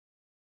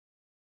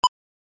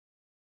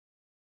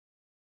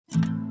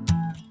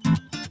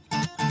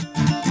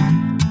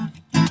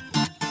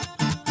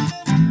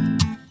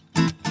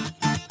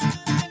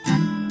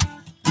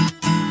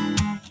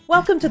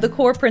Welcome to the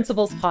Core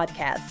Principles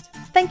Podcast.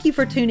 Thank you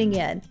for tuning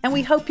in, and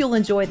we hope you'll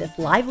enjoy this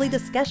lively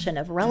discussion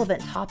of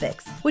relevant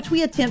topics, which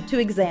we attempt to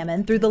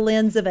examine through the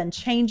lens of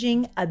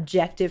unchanging,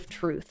 objective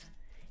truth.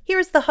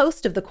 Here's the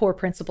host of the Core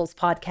Principles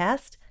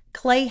Podcast,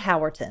 Clay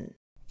Howerton.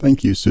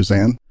 Thank you,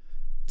 Suzanne.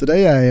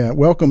 Today I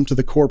welcome to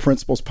the Core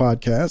Principles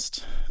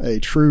Podcast a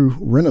true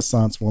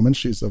Renaissance woman.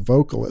 She's a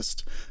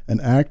vocalist,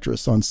 an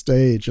actress on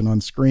stage and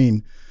on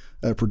screen,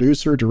 a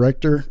producer,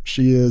 director.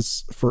 She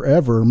is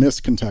forever Miss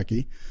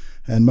Kentucky.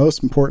 And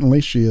most importantly,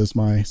 she is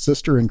my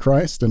sister in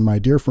Christ and my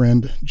dear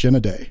friend, Jenna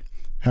Day.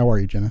 How are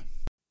you, Jenna?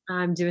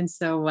 I'm doing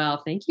so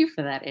well. Thank you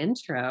for that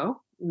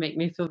intro. You make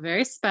me feel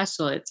very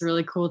special. It's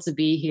really cool to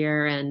be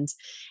here. And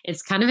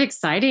it's kind of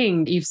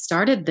exciting. You've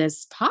started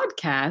this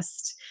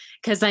podcast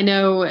because I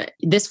know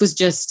this was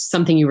just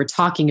something you were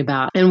talking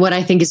about. And what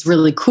I think is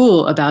really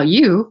cool about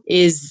you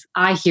is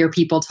I hear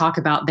people talk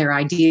about their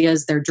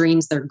ideas, their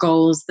dreams, their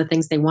goals, the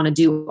things they want to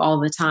do all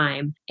the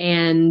time.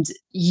 And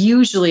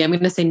usually, I'm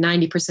going to say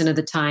 90% of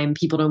the time,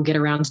 people don't get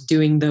around to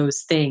doing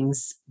those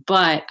things.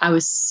 But I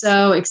was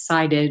so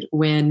excited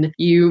when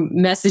you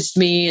messaged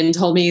me and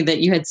told me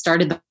that you had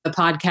started the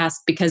podcast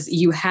because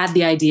you had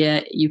the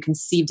idea, you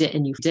conceived it,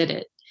 and you did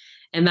it.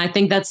 And I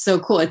think that's so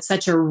cool. It's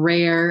such a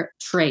rare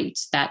trait,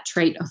 that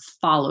trait of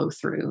follow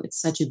through. It's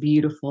such a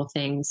beautiful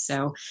thing.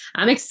 So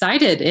I'm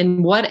excited.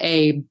 And what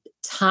a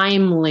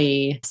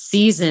timely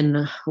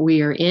season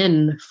we are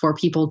in for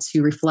people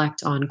to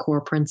reflect on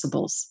core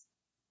principles.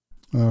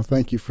 Oh,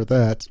 thank you for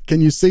that. Can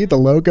you see the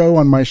logo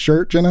on my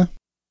shirt, Jenna?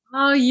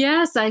 Oh,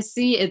 yes, I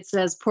see. It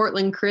says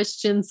Portland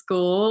Christian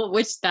School,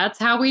 which that's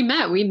how we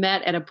met. We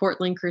met at a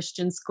Portland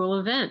Christian School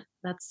event.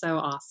 That's so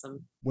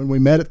awesome. When we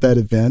met at that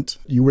event,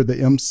 you were the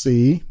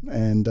MC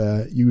and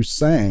you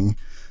sang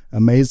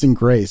Amazing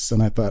Grace.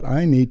 And I thought,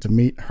 I need to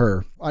meet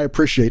her. I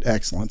appreciate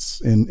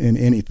excellence in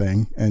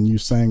anything, and you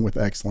sang with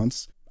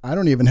excellence. I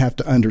don't even have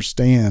to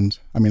understand.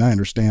 I mean, I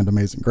understand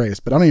Amazing Grace,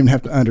 but I don't even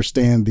have to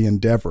understand the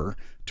endeavor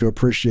to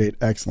appreciate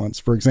excellence.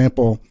 For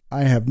example,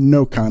 I have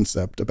no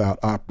concept about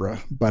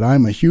opera, but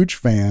I'm a huge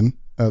fan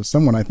of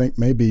someone I think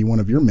may be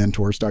one of your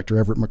mentors, Dr.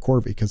 Everett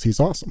McCorvey, because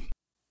he's awesome.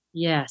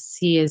 Yes,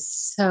 he is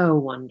so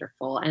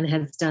wonderful and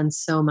has done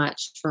so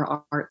much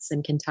for arts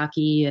in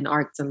Kentucky and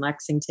arts in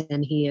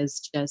Lexington. He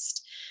is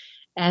just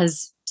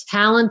as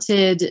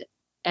talented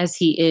as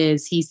he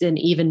is. He's an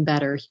even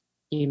better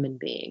human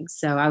being.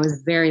 So I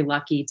was very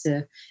lucky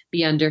to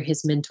be under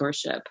his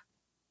mentorship.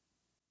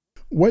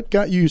 What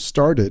got you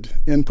started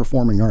in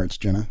performing arts,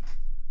 Jenna?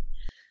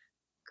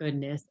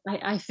 Goodness.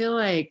 I feel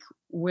like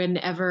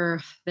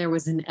whenever there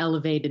was an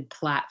elevated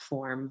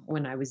platform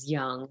when I was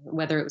young,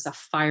 whether it was a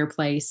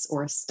fireplace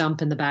or a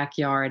stump in the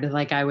backyard,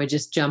 like I would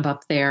just jump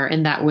up there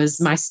and that was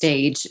my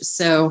stage.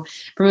 So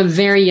from a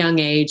very young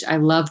age, I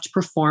loved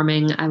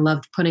performing. I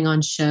loved putting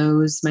on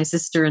shows. My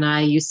sister and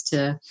I used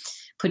to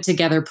put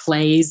together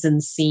plays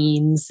and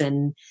scenes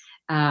and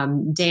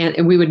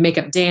and we would make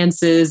up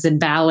dances and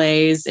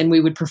ballets and we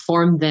would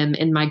perform them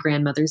in my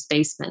grandmother's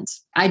basement.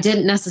 I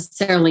didn't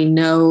necessarily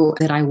know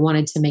that I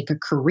wanted to make a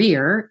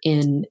career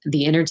in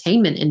the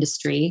entertainment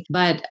industry,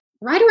 but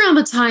right around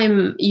the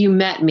time you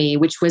met me,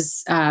 which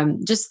was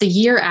just the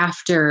year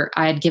after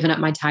I had given up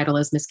my title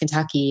as Miss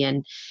Kentucky.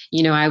 And,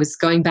 you know, I was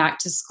going back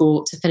to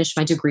school to finish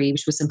my degree,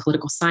 which was in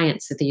political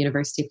science at the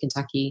University of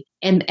Kentucky.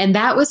 And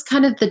that was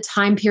kind of the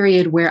time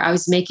period where I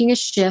was making a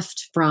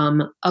shift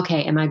from,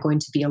 okay, am I going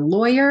to be a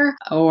lawyer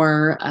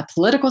or a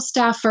political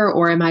staffer,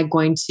 or am I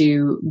going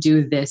to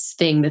do this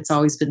thing that's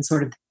always been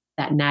sort of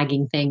that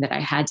nagging thing that I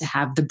had to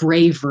have the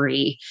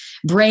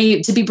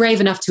to be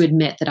brave enough to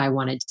admit that I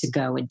wanted to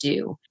go and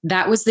do.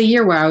 That was the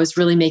year where I was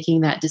really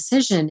making that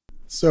decision.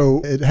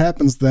 So it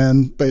happens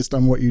then, based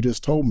on what you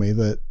just told me,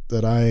 that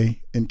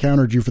I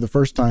encountered you for the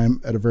first time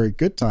at a very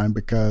good time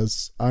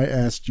because I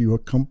asked you a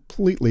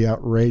completely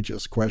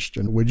outrageous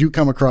question. Would you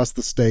come across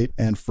the state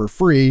and for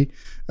free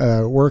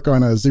work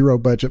on a zero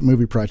budget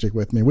movie project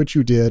with me, which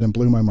you did and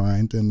blew my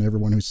mind, and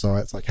everyone who saw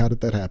it's like, how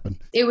did that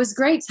happen? It was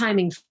great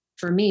timing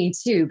for me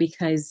too,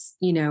 because,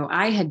 you know,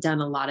 I had done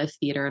a lot of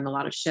theater and a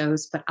lot of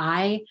shows, but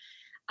I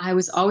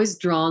was always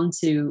drawn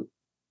to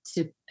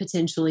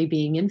potentially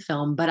being in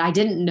film, but I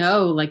didn't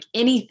know like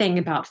anything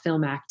about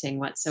film acting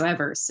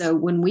whatsoever. So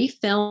when we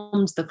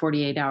filmed the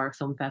 48-hour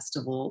film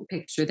festival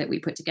picture that we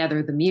put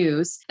together, The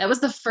Muse, that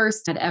was the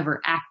first I'd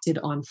ever acted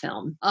on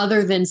film,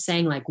 other than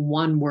saying like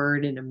one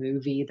word in a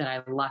movie that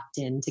I lucked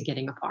into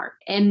getting a part.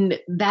 And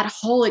that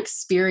whole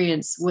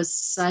experience was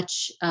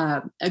such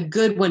a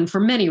good one for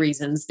many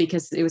reasons,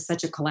 because it was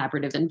such a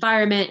collaborative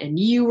environment and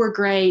you were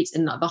great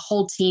and the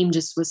whole team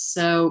just was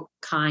so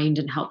kind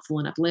and helpful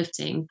and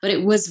uplifting. But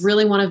it was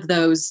really one of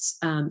those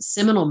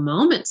seminal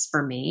moments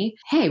for me.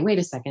 Hey, wait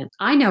a second.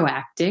 I know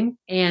acting.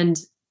 And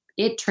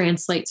it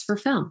translates for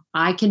film.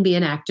 I can be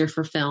an actor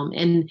for film.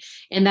 And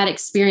that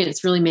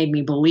experience really made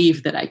me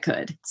believe that I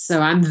could.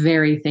 So I'm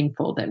very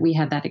thankful that we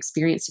had that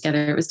experience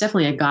together. It was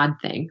definitely a God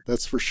thing.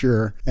 That's for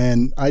sure.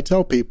 And I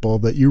tell people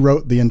that you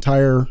wrote the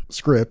entire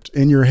script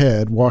in your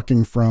head,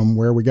 walking from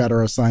where we got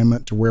our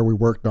assignment to where we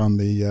worked on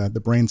the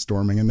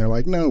brainstorming. And they're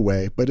like, no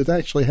way, but it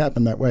actually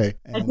happened that way.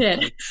 And I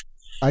did.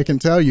 I can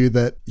tell you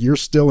that you're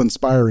still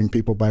inspiring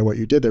people by what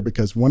you did there,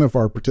 because one of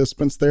our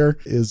participants there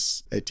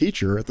is a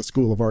teacher at the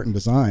School of Art and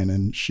Design.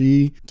 And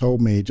she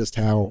told me just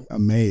how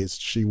amazed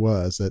she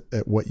was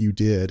at what you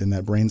did in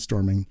that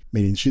brainstorming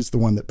meeting. She's the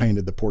one that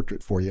painted the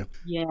portrait for you.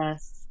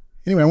 Yes.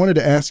 Anyway, I wanted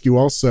to ask you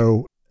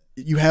also,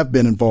 you have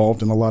been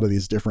involved in a lot of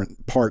these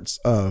different parts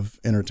of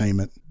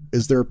entertainment.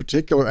 Is there a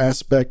particular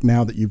aspect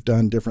now that you've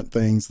done different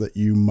things that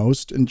you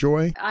most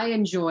enjoy? I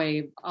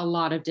enjoy a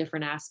lot of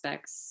different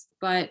aspects,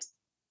 but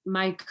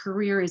my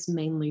career is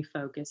mainly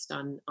focused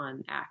on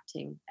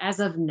acting as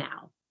of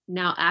now.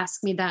 Now,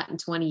 ask me that in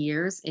 20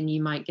 years and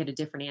you might get a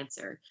different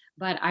answer.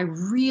 But I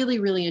really,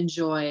 really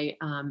enjoy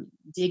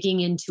digging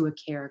into a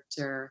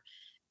character,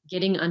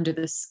 getting under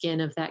the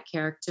skin of that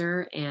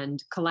character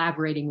and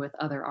collaborating with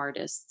other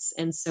artists.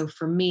 And so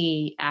for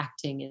me,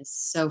 acting is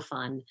so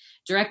fun.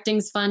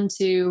 Directing's fun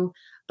too,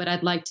 but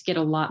I'd like to get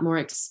a lot more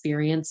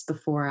experience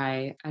before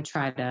I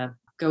try to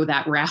go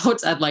that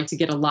route. I'd like to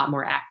get a lot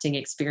more acting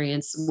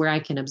experience where I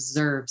can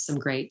observe some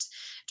great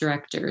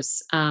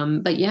directors.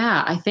 But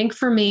yeah, I think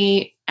for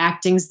me,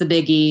 acting's the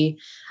biggie.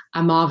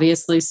 I'm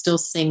obviously still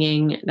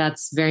singing.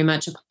 That's very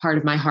much a part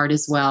of my heart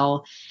as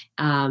well.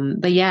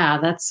 But yeah,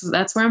 that's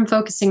where I'm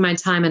focusing my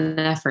time and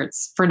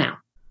efforts for now.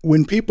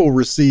 When people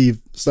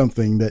receive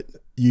something that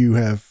you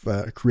have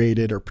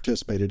created or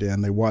participated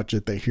in, they watch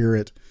it, they hear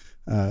it.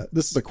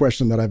 This is a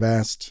question that I've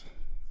asked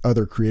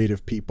other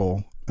creative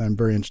people. I'm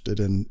very interested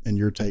in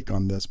your take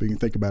on this, but you can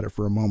think about it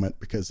for a moment,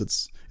 because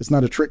it's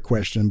not a trick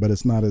question, but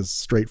it's not as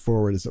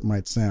straightforward as it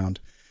might sound.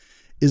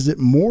 Is it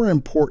more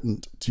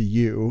important to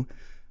you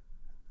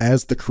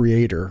as the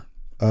creator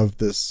of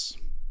this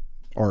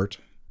art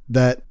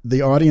that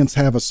the audience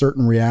have a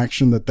certain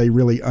reaction, that they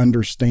really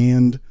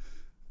understand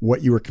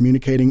what you were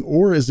communicating?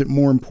 Or is it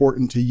more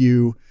important to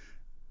you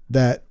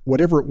that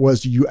whatever it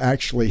was you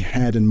actually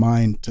had in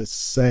mind to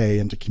say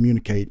and to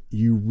communicate,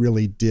 you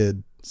really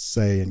did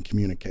say and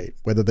communicate,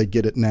 whether they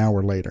get it now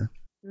or later?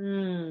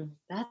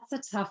 That's a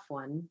tough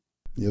one.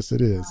 Yes,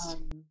 it is.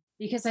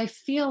 Because I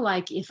feel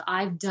like if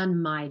I've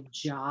done my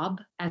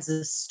job as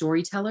a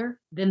storyteller,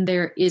 then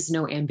there is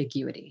no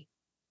ambiguity.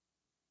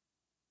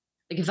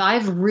 Like if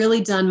I've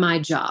really done my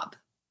job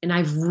and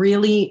I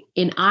really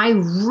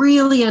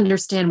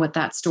understand what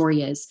that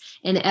story is,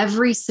 and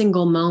every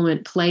single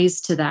moment plays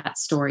to that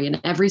story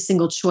and every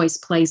single choice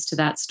plays to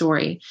that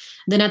story,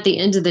 then at the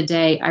end of the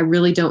day, I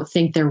really don't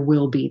think there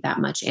will be that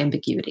much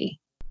ambiguity.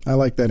 I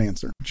like that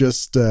answer.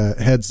 Just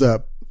heads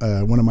up,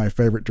 one of my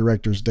favorite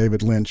directors,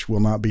 David Lynch,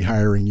 will not be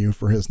hiring you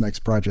for his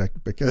next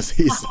project because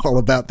he's all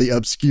about the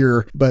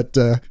obscure. But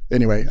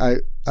anyway,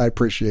 I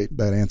appreciate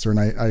that answer. And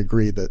I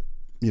agree that,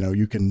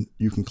 you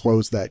can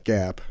close that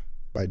gap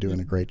by doing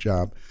a great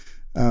job.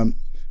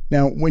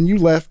 Now, when you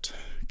left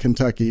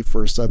Kentucky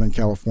for Southern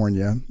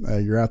California,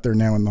 you're out there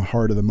now in the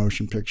heart of the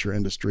motion picture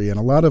industry. And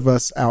a lot of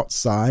us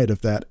outside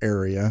of that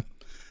area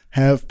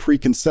have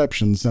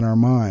preconceptions in our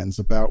minds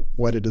about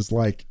what it is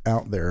like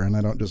out there. And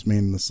I don't just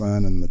mean the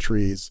sun and the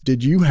trees.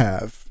 Did you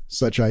have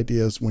such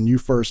ideas when you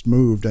first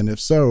moved? And if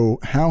so,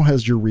 how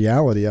has your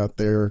reality out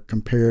there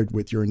compared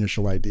with your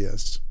initial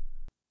ideas?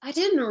 I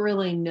didn't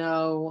really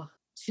know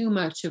too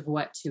much of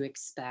what to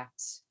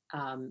expect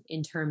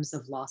in terms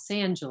of Los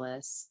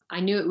Angeles.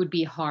 I knew it would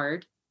be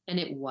hard, and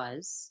it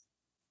was.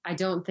 I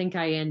don't think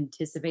I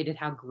anticipated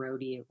how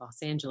grody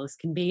Los Angeles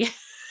can be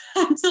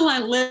until I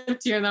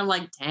lived here. And I'm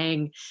like,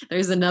 dang,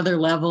 there's another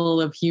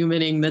level of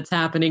humaning that's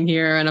happening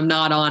here, and I'm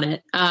not on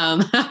it.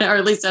 Or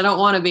at least I don't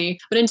want to be.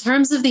 But in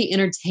terms of the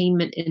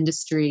entertainment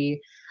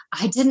industry,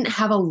 I didn't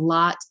have a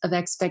lot of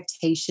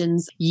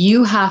expectations.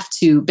 You have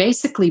to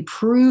basically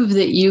prove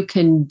that you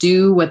can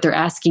do what they're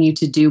asking you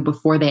to do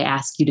before they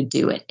ask you to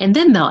do it. And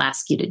then they'll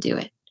ask you to do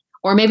it.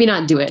 Or maybe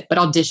not do it, but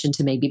audition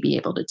to maybe be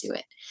able to do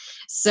it.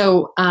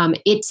 So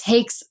it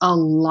takes a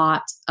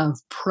lot of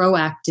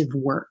proactive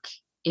work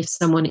if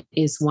someone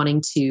is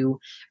wanting to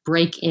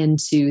break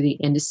into the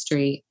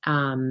industry.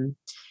 And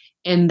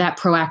that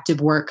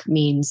proactive work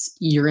means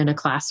you're in a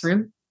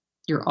classroom.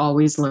 You're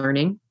always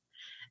learning.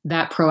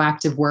 That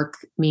proactive work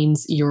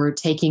means you're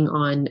taking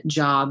on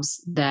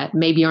jobs that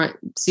maybe aren't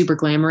super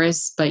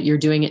glamorous, but you're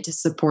doing it to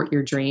support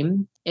your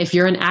dream. If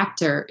you're an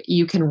actor,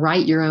 you can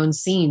write your own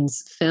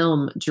scenes,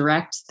 film,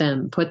 direct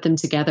them, put them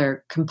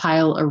together,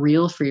 compile a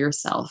reel for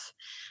yourself.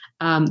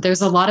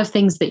 There's a lot of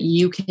things that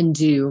you can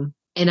do.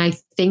 And I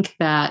think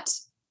that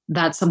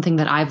that's something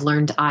that I've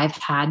learned I've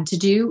had to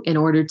do in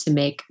order to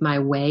make my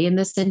way in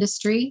this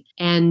industry.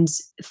 And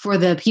for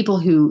the people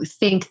who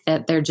think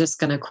that they're just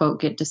going to,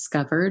 quote, get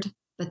discovered,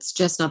 that's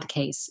just not the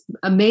case.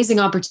 Amazing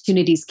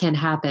opportunities can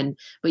happen,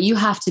 but you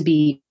have to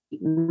be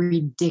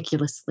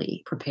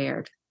ridiculously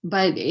prepared.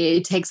 but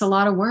it takes a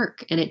lot of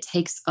work, and it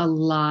takes a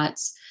lot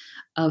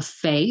of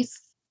faith.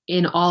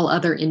 In all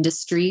other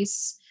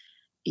industries,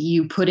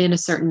 you put in a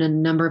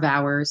certain number of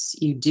hours,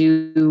 you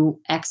do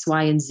X,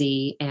 Y, and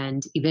Z,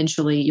 and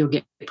eventually you'll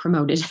get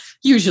promoted.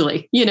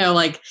 Usually,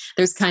 like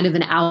there's kind of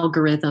an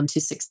algorithm to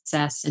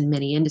success in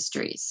many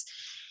industries.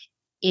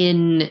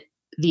 In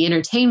the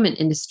entertainment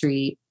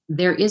industry,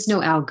 there is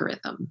no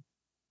algorithm.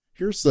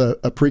 Here's a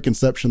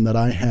preconception that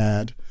I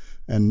had,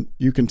 and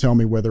you can tell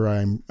me whether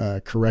I'm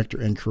correct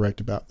or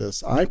incorrect about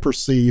this. I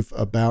perceive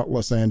about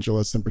Los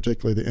Angeles, and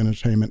particularly the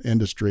entertainment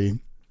industry,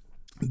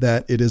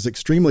 that it is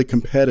extremely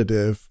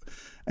competitive,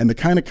 and the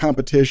kind of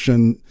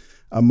competition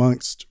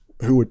amongst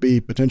who would be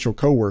potential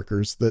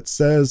coworkers that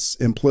says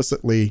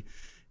implicitly,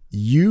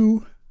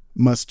 you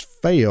must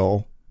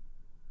fail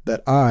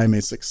that I may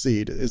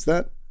succeed. Is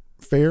that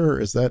fair, or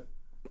is that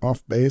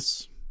off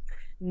base?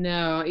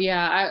 No,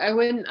 yeah,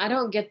 I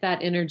don't get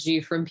that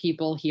energy from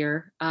people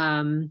here.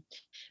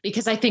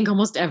 Because I think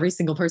almost every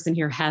single person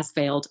here has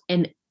failed,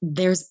 and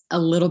there's a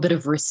little bit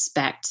of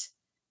respect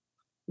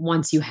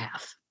once you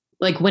have.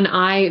 Like when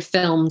I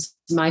filmed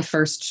my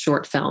first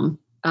short film,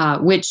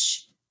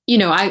 which,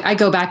 I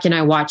go back and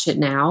I watch it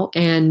now,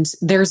 and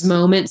there's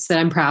moments that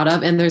I'm proud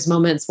of, and there's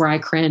moments where I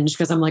cringe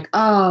because I'm like,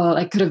 oh,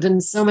 I could have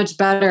been so much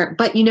better.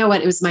 But you know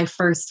what? It was my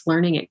first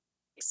learning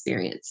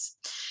experience.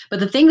 But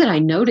the thing that I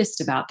noticed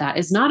about that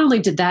is not only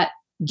did that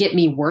get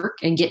me work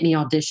and get me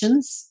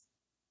auditions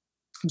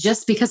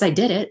just because I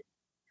did it,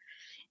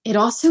 it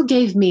also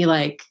gave me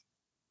like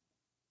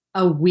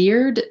a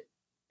weird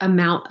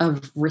amount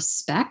of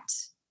respect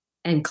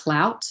and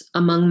clout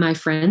among my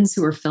friends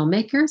who are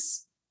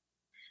filmmakers,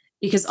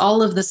 because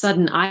all of the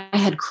sudden I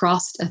had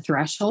crossed a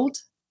threshold,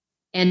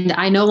 and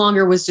I no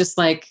longer was just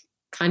like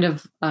kind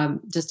of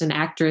just an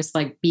actress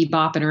like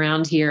bebopping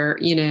around here,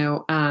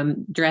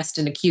 dressed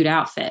in a cute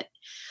outfit.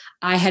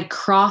 I had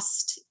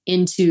crossed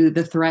into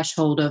the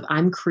threshold of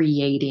I'm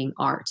creating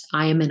art.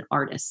 I am an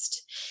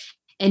artist.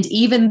 And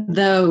even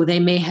though they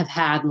may have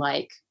had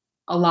like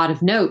a lot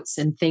of notes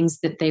and things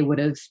that they would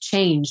have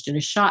changed in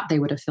a shot, they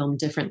would have filmed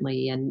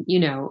differently. And,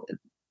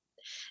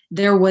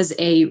 there was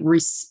a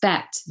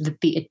respect that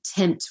the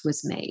attempt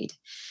was made.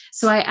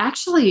 So I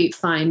actually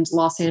find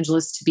Los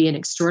Angeles to be an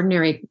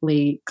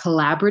extraordinarily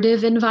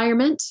collaborative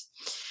environment.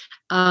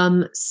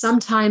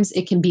 Sometimes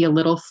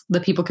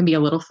the people can be a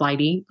little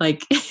flighty.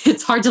 Like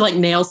it's hard to like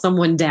nail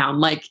someone down.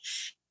 Like,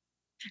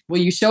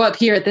 will you show up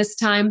here at this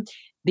time?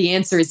 The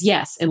answer is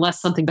yes, unless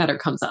something better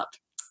comes up.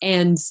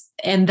 And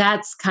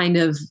that's kind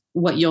of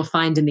what you'll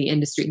find in the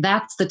industry.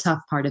 That's the tough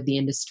part of the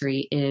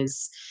industry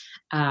is,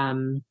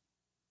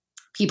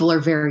 people are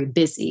very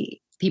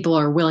busy. People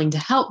are willing to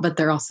help, but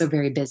they're also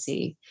very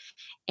busy.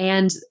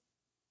 And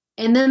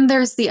then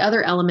there's the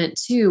other element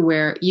too,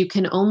 where you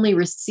can only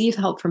receive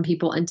help from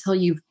people until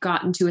you've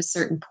gotten to a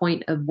certain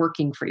point of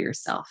working for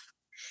yourself.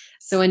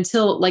 So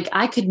until like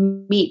I could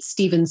meet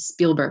Steven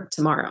Spielberg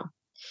tomorrow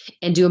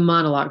and do a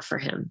monologue for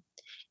him,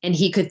 and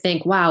he could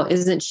think, wow,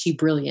 isn't she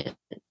brilliant?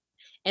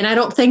 And I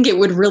don't think it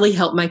would really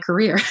help my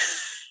career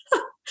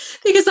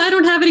because I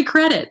don't have any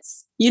credits,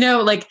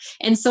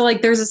 and so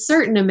like there's a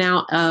certain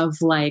amount of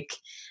like,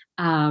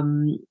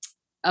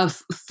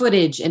 of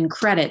footage and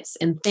credits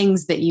and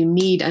things that you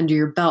need under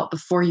your belt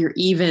before you're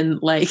even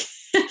like,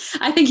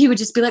 I think he would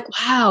just be like,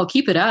 wow,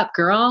 keep it up,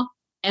 girl.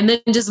 And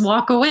then just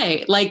walk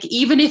away. Like,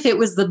 even if it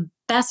was the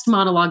best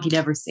monologue he'd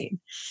ever seen,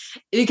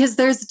 because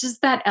there's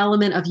just that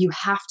element of you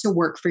have to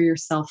work for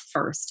yourself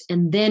first.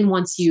 And then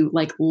once you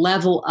like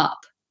level up,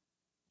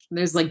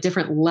 there's like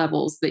different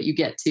levels that you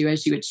get to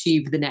as you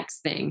achieve the next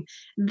thing,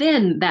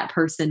 then that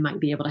person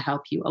might be able to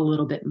help you a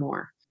little bit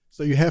more.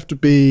 So you have to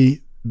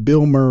be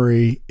Bill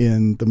Murray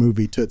in the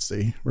movie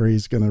Tootsie, where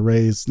he's going to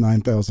raise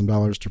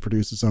 $9,000 to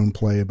produce his own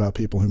play about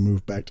people who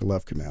moved back to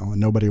Love Canal, and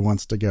nobody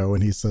wants to go.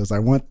 And he says, I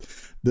want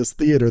this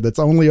theater that's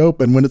only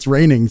open when it's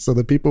raining so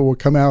that people will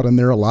come out and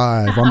they're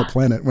alive on the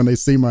planet when they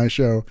see my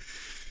show.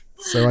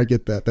 So I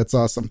get that. That's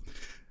awesome.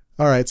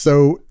 All right.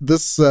 So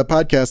this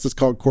podcast is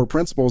called Core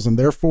Principles, and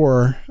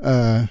therefore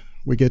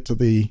we get to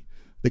the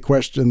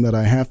question that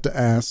I have to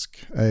ask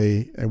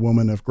a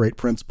woman of great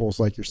principles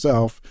like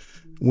yourself.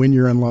 When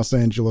you're in Los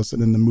Angeles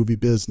and in the movie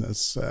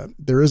business,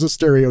 there is a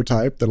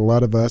stereotype that a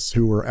lot of us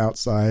who are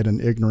outside and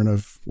ignorant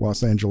of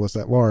Los Angeles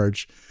at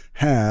large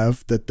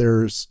have, that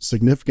there's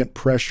significant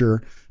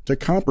pressure to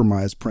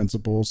compromise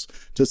principles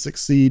to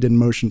succeed in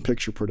motion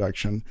picture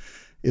production.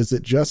 Is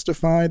it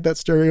justified, that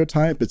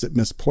stereotype? Is it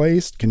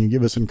misplaced? Can you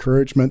give us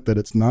encouragement that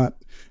it's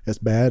not as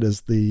bad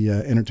as the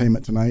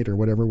Entertainment Tonight or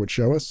whatever would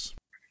show us?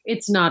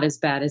 It's not as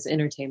bad as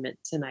Entertainment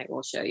Tonight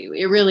will show you.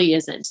 It really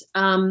isn't.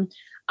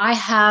 I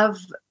have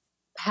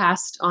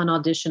passed on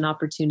audition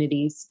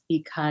opportunities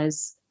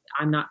because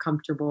I'm not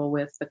comfortable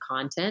with the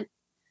content.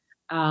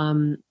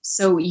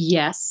 So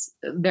yes,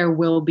 there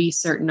will be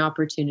certain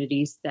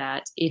opportunities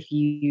that if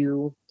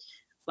you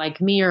like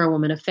me or a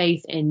woman of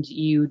faith, and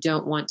you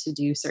don't want to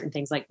do certain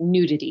things like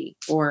nudity,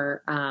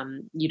 or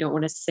you don't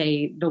want to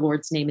say the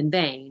Lord's name in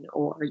vain,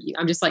 or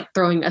I'm just like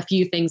throwing a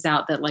few things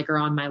out that like are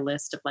on my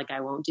list of like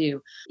I won't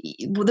do.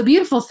 The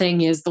beautiful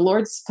thing is the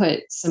Lord's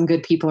put some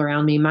good people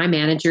around me. My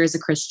manager is a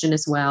Christian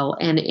as well,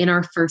 and in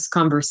our first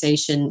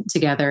conversation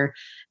together,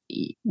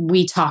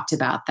 we talked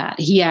about that.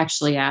 He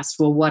actually asked,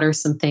 well, what are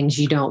some things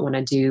you don't want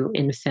to do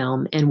in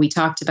film? And we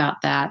talked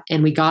about that,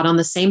 and we got on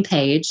the same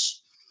page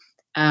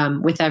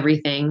with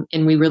everything,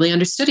 and we really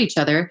understood each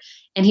other.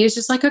 And he was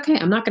just like, okay,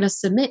 I'm not going to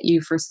submit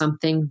you for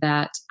something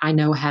that I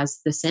know has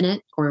this in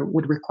it or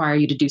would require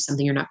you to do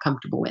something you're not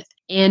comfortable with.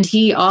 And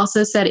he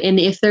also said, and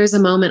if there's a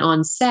moment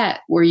on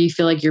set where you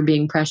feel like you're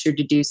being pressured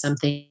to do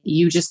something,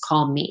 you just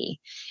call me,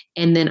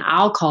 and then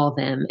I'll call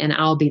them and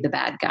I'll be the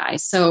bad guy.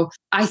 So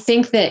I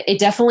think that it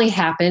definitely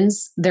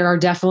happens. There are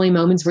definitely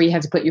moments where you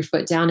have to put your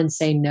foot down and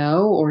say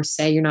no, or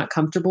say you're not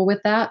comfortable with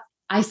that.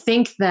 I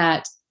think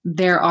that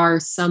there are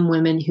some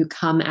women who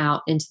come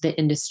out into the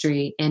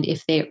industry, and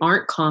if they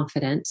aren't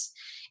confident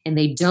and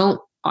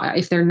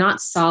if they're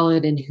not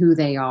solid in who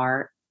they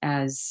are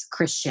as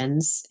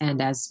Christians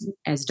and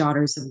as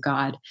daughters of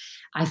God,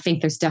 I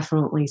think there's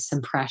definitely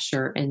some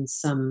pressure and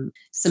some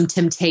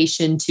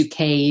temptation to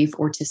cave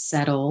or to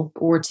settle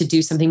or to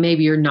do something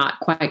maybe you're not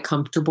quite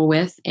comfortable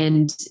with.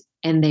 And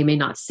they may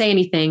not say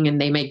anything, and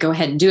they may go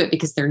ahead and do it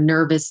because they're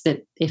nervous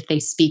that if they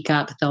speak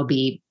up, they'll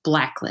be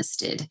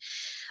blacklisted.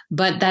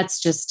 But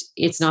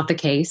it's not the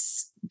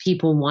case.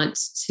 People want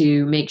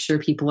to make sure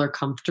people are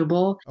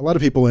comfortable. A lot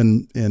of people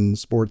in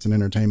sports and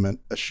entertainment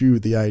eschew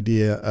the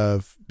idea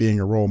of being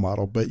a role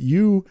model, but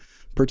you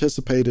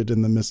participated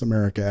in the Miss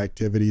America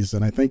activities.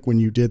 And I think when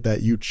you did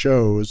that, you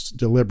chose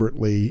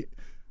deliberately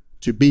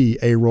to be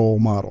a role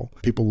model.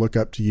 People look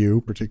up to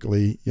you,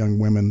 particularly young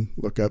women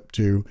look up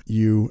to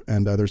you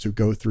and others who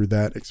go through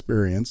that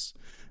experience.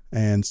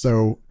 And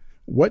so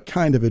what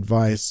kind of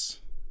advice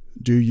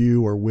do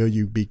you or will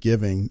you be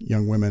giving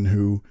young women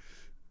who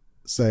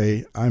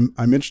say, I'm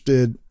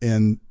interested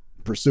in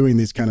pursuing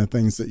these kind of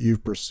things that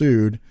you've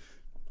pursued.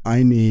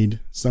 I need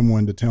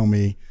someone to tell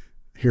me,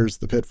 here's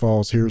the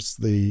pitfalls, here's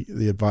the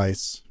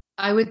advice.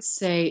 I would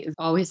say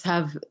always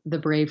have the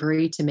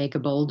bravery to make a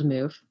bold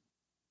move.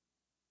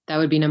 That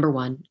would be number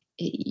one.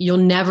 You'll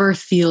never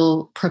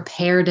feel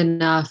prepared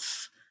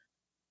enough,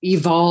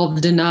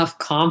 evolved enough,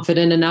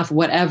 confident enough,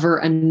 whatever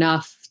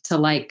enough to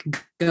like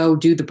go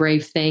do the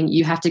brave thing.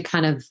 You have to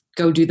kind of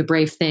go do the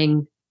brave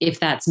thing, if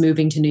that's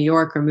moving to New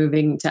York or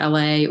moving to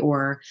LA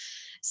or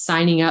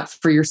signing up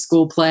for your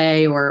school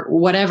play or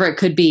whatever it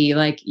could be.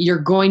 Like, you're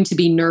going to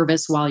be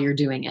nervous while you're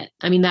doing it.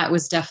 I mean, that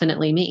was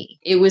definitely me.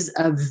 It was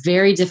a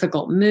very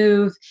difficult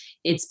move.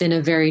 It's been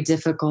a very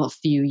difficult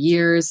few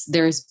years.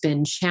 There's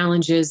been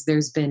challenges.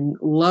 There's been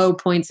low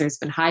points. There's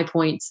been high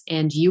points.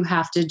 And you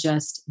have to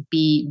just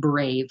be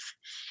brave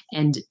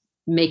and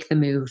make the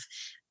move.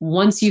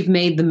 Once you've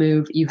made the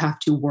move, you have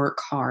to work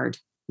hard,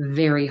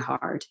 very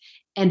hard,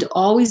 and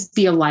always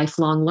be a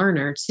lifelong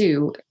learner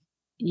too.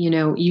 You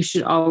know, you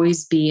should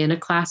always be in a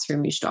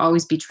classroom. You should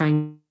always be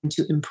trying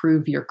to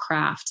improve your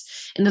craft.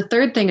 And the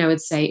third thing I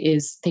would say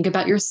is think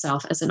about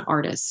yourself as an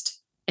artist,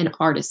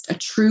 a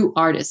true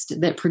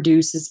artist that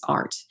produces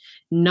art,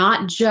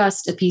 not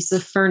just a piece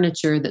of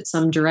furniture that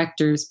some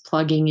director's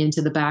plugging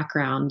into the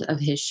background of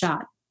his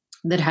shot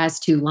that has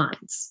 2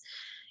 lines.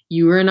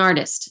 You were an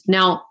artist.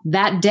 Now,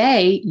 that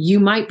day, you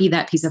might be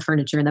that piece of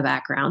furniture in the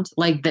background,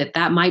 like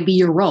that might be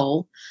your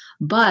role,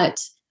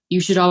 but you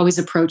should always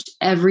approach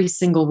every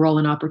single role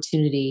and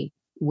opportunity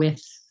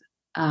with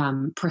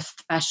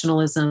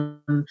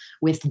professionalism,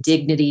 with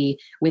dignity,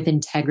 with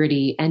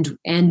integrity,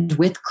 and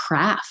with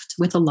craft,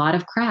 with a lot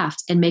of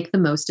craft, and make the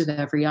most of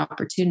every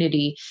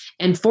opportunity.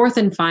 And fourth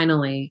and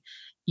finally,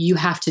 you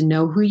have to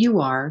know who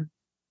you are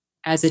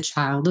as a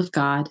child of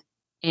God,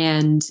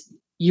 and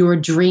your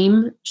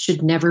dream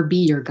should never be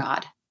your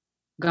God.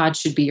 God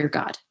should be your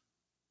God.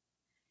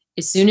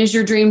 As soon as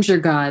your dream's your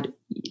God,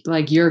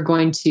 like, you're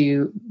going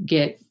to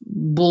get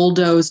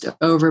bulldozed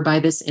over by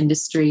this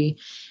industry.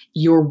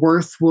 Your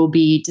worth will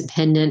be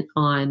dependent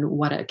on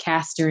what a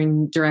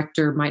casting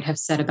director might have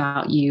said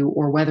about you,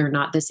 or whether or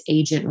not this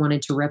agent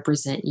wanted to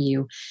represent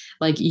you.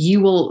 Like, you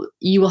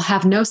will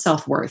have no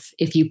self-worth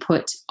if you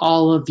put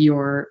all of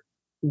your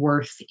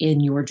worth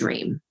in your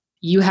dream.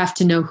 You have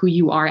to know who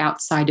you are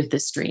outside of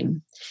this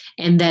dream.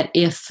 And that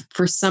if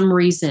for some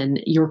reason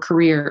your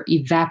career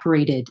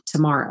evaporated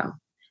tomorrow,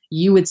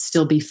 you would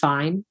still be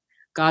fine.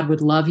 God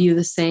would love you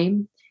the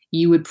same.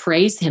 You would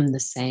praise him the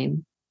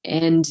same.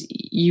 And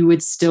you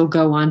would still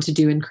go on to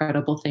do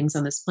incredible things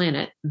on this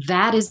planet.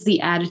 That is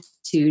the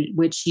attitude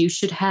which you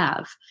should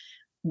have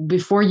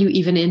before you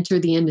even enter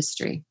the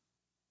industry.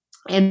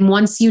 And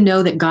once you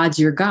know that God's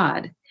your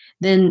God,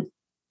 then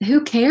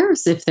who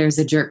cares if there's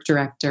a jerk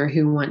director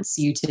who wants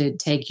you to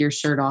take your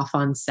shirt off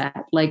on set?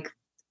 Like,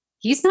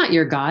 he's not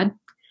your God.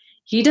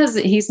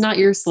 He's not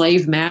your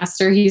slave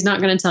master. He's not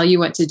going to tell you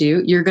what to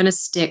do. You're going to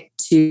stick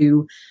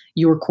to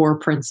your core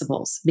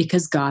principles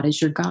because God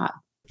is your God.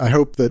 I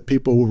hope that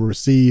people will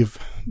receive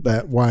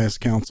that wise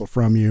counsel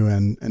from you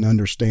and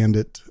understand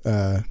it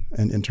and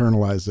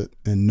internalize it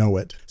and know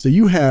it. So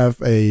you have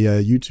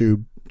a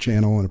YouTube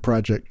channel and a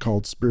project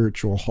called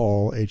Spiritual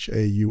Haul,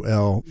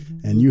 HAUL,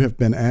 and you have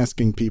been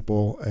asking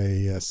people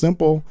a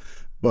simple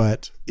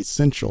but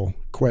essential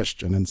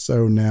question. And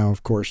so now,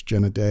 of course,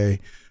 Jenna Day,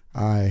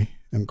 I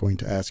am going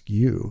to ask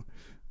you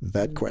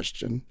that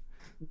question.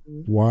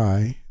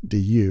 Why do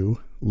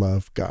you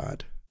love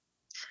God?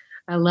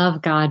 I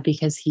love God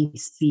because he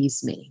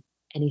sees me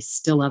and he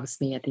still loves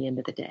me at the end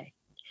of the day.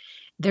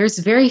 There's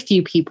very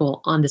few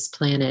people on this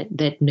planet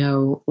that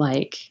know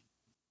like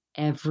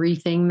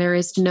everything there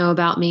is to know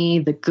about me,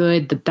 the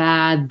good, the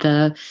bad,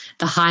 the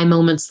high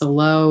moments, the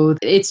low.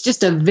 It's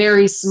just a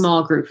very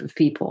small group of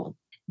people.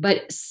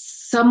 But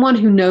someone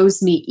who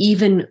knows me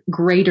even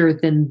greater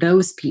than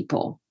those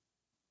people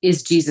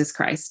is Jesus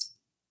Christ,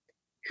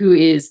 who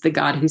is the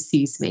God who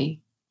sees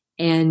me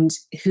and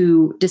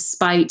who,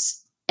 despite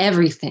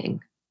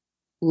everything,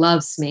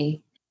 loves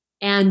me.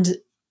 And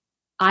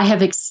I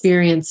have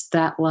experienced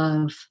that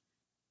love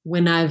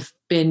when I've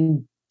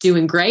been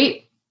doing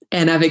great,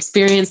 and I've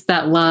experienced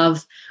that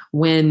love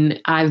when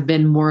I've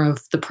been more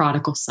of the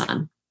prodigal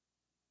son.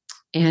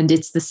 And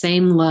it's the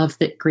same love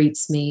that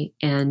greets me,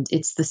 and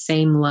it's the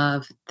same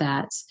love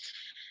that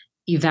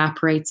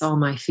evaporates all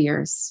my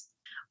fears,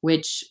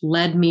 which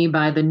led me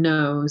by the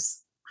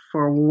nose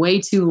for way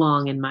too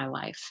long in my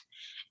life.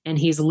 And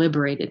he's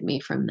liberated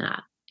me from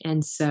that.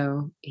 And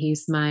so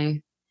he's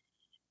my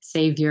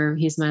savior,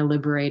 he's my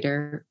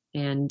liberator,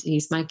 and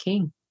he's my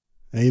king.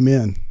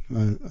 Amen.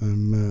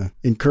 I'm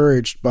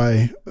encouraged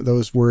by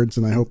those words,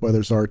 and I hope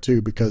others are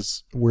too,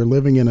 because we're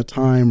living in a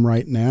time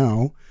right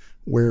now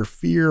where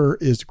fear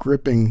is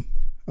gripping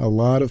a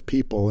lot of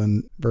people.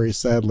 And very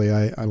sadly,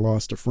 I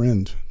lost a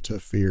friend to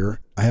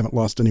fear. I haven't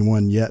lost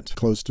anyone yet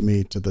close to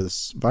me to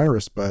this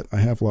virus, but I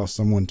have lost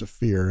someone to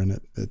fear, and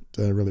it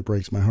really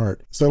breaks my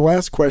heart. So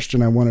last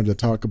question, I wanted to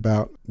talk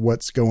about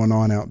what's going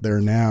on out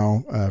there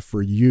now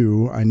for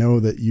you. I know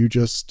that you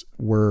just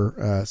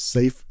were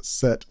Safe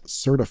Set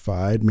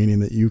certified, meaning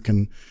that you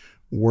can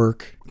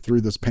work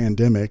through this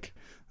pandemic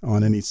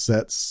on any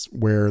sets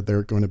where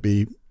they're going to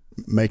be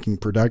making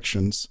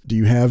productions. Do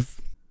you have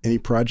any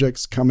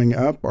projects coming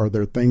up? Are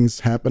there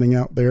things happening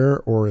out there,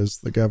 or is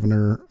the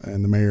governor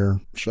and the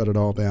mayor shut it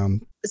all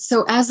down?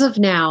 So as of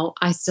now,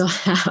 I still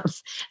have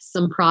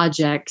some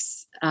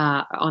projects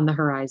on the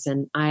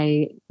horizon.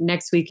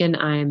 Next weekend,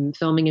 I'm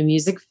filming a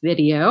music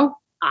video.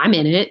 I'm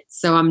in it,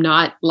 so I'm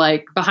not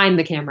like behind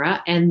the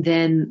camera. And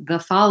then the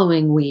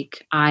following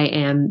week, I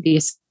am the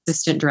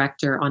assistant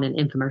director on an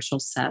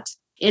infomercial set.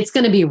 It's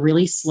going to be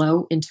really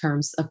slow in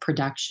terms of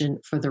production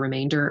for the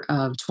remainder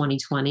of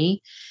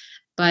 2020.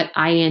 But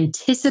I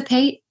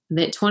anticipate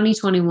that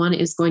 2021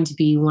 is going to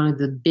be one of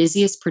the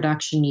busiest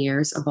production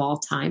years of all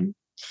time,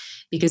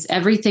 because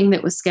everything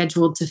that was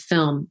scheduled to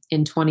film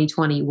in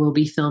 2020 will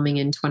be filming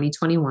in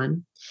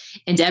 2021.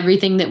 And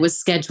everything that was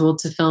scheduled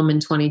to film in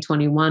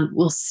 2021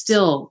 will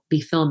still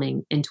be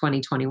filming in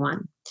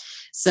 2021.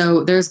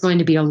 So there's going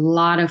to be a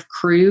lot of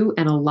crew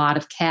and a lot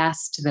of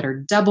cast that are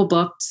double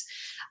booked,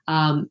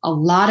 a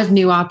lot of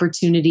new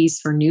opportunities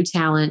for new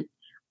talent,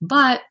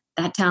 but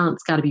that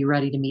talent's got to be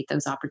ready to meet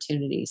those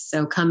opportunities.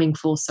 So coming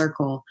full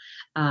circle,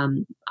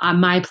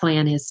 my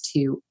plan is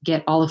to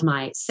get all of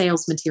my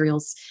sales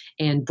materials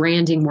and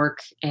branding work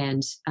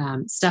and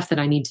stuff that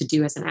I need to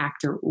do as an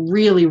actor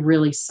really,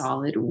 really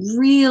solid,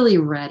 really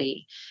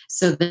ready,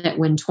 so that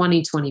when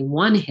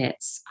 2021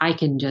 hits, I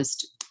can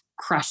just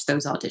crush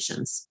those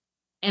auditions.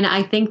 And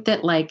I think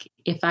that, like,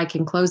 if I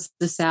can close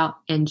this out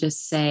and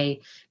just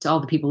say to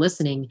all the people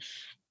listening,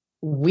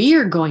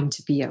 we're going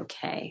to be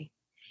okay.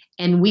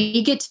 And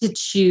we get to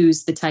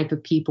choose the type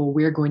of people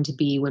we're going to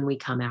be when we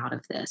come out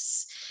of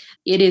this.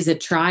 It is a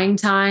trying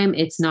time.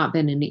 It's not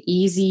been an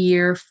easy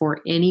year for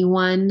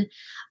anyone.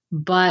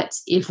 But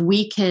if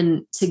we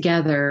can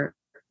together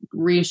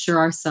reassure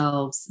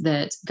ourselves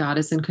that God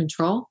is in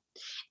control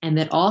and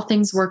that all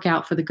things work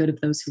out for the good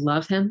of those who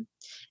love him,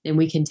 then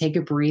we can take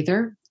a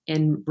breather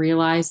and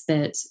realize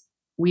that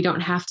we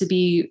don't have to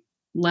be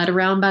led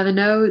around by the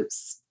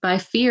nose by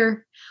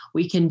fear.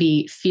 We can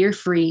be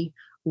fear-free,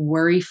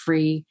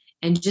 worry-free,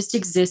 and just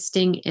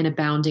existing and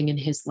abounding in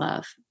his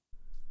love.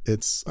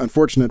 It's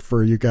unfortunate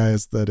for you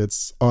guys that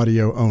it's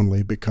audio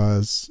only,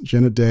 because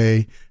Jenna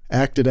Day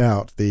acted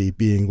out the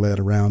being led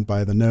around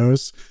by the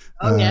nose.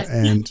 Yes.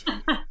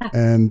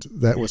 And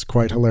that was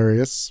quite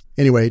hilarious.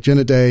 Anyway,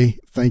 Jenna Day,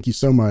 thank you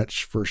so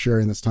much for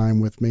sharing this time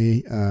with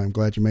me. I'm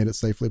glad you made it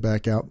safely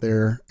back out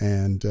there.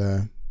 And,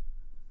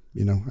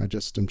 I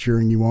just am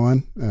cheering you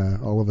on.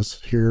 All of us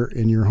here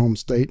in your home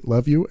state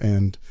love you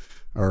and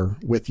are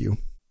with you.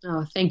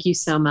 Oh, thank you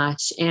so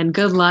much. And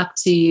good luck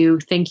to you.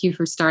 Thank you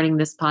for starting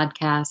this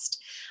podcast.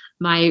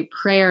 My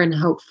prayer and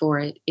hope for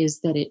it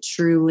is that it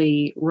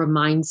truly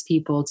reminds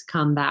people to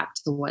come back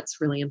to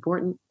what's really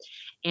important,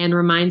 and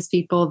reminds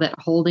people that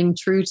holding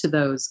true to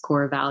those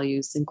core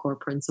values and core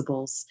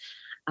principles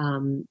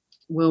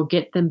will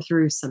get them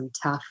through some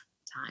tough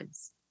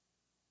times.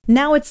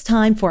 Now it's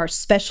time for our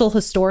special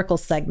historical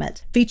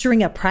segment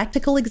featuring a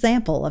practical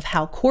example of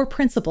how core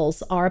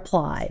principles are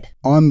applied.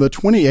 On the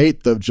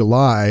 28th of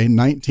July,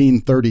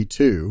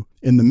 1932,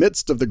 in the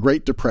midst of the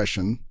Great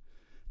Depression,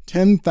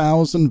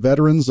 10,000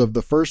 veterans of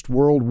the First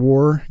World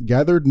War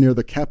gathered near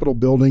the Capitol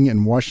building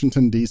in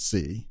Washington,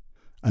 D.C.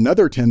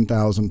 Another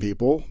 10,000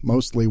 people,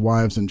 mostly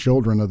wives and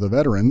children of the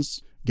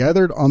veterans,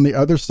 gathered on the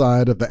other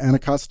side of the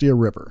Anacostia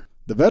River.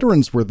 The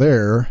veterans were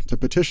there to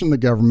petition the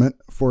government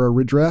for a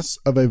redress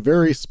of a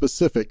very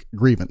specific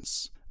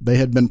grievance. They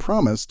had been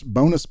promised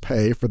bonus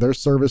pay for their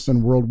service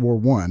in World War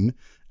I,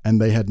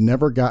 and they had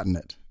never gotten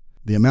it.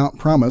 The amount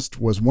promised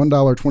was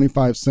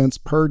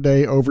 $1.25 per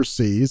day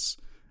overseas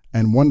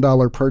and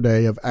 $1 per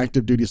day of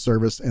active duty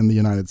service in the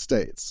United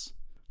States.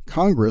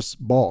 Congress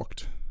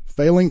balked,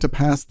 failing to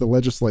pass the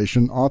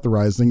legislation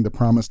authorizing the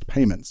promised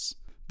payments.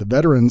 The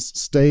veterans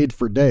stayed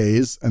for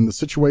days, and the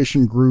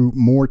situation grew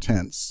more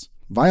tense.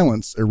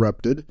 Violence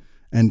erupted,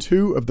 and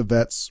 2 of the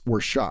vets were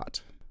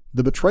shot.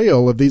 The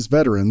betrayal of these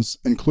veterans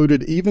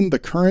included even the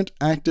current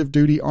active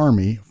duty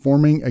army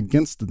forming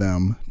against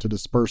them to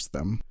disperse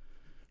them.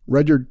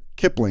 Rudyard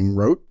Kipling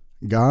wrote,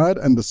 "God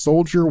and the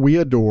soldier we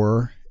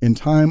adore, in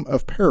time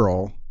of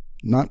peril,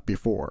 not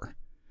before.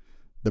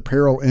 The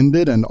peril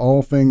ended and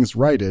all things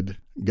righted,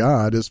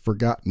 God is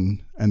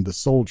forgotten and the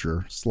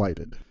soldier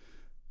slighted."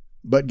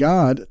 But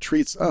God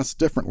treats us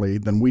differently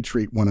than we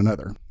treat one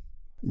another.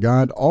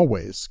 God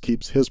always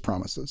keeps his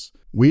promises.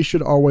 We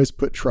should always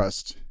put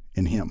trust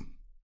in him.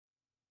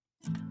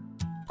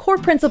 Core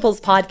Principles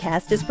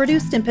Podcast is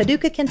produced in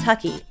Paducah,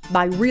 Kentucky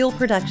by Real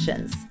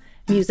Productions.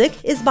 Music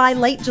is by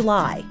Late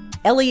July,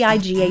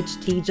 Leight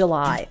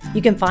July.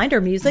 You can find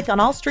her music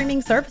on all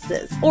streaming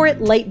services or at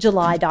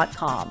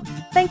latejuly.com.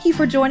 Thank you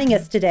for joining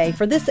us today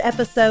for this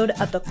episode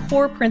of the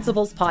Core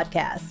Principles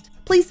Podcast.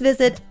 Please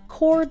visit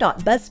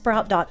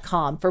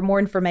core.buzzsprout.com for more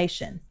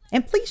information,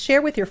 and please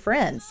share with your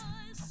friends.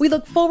 We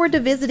look forward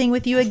to visiting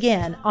with you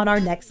again on our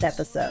next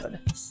episode.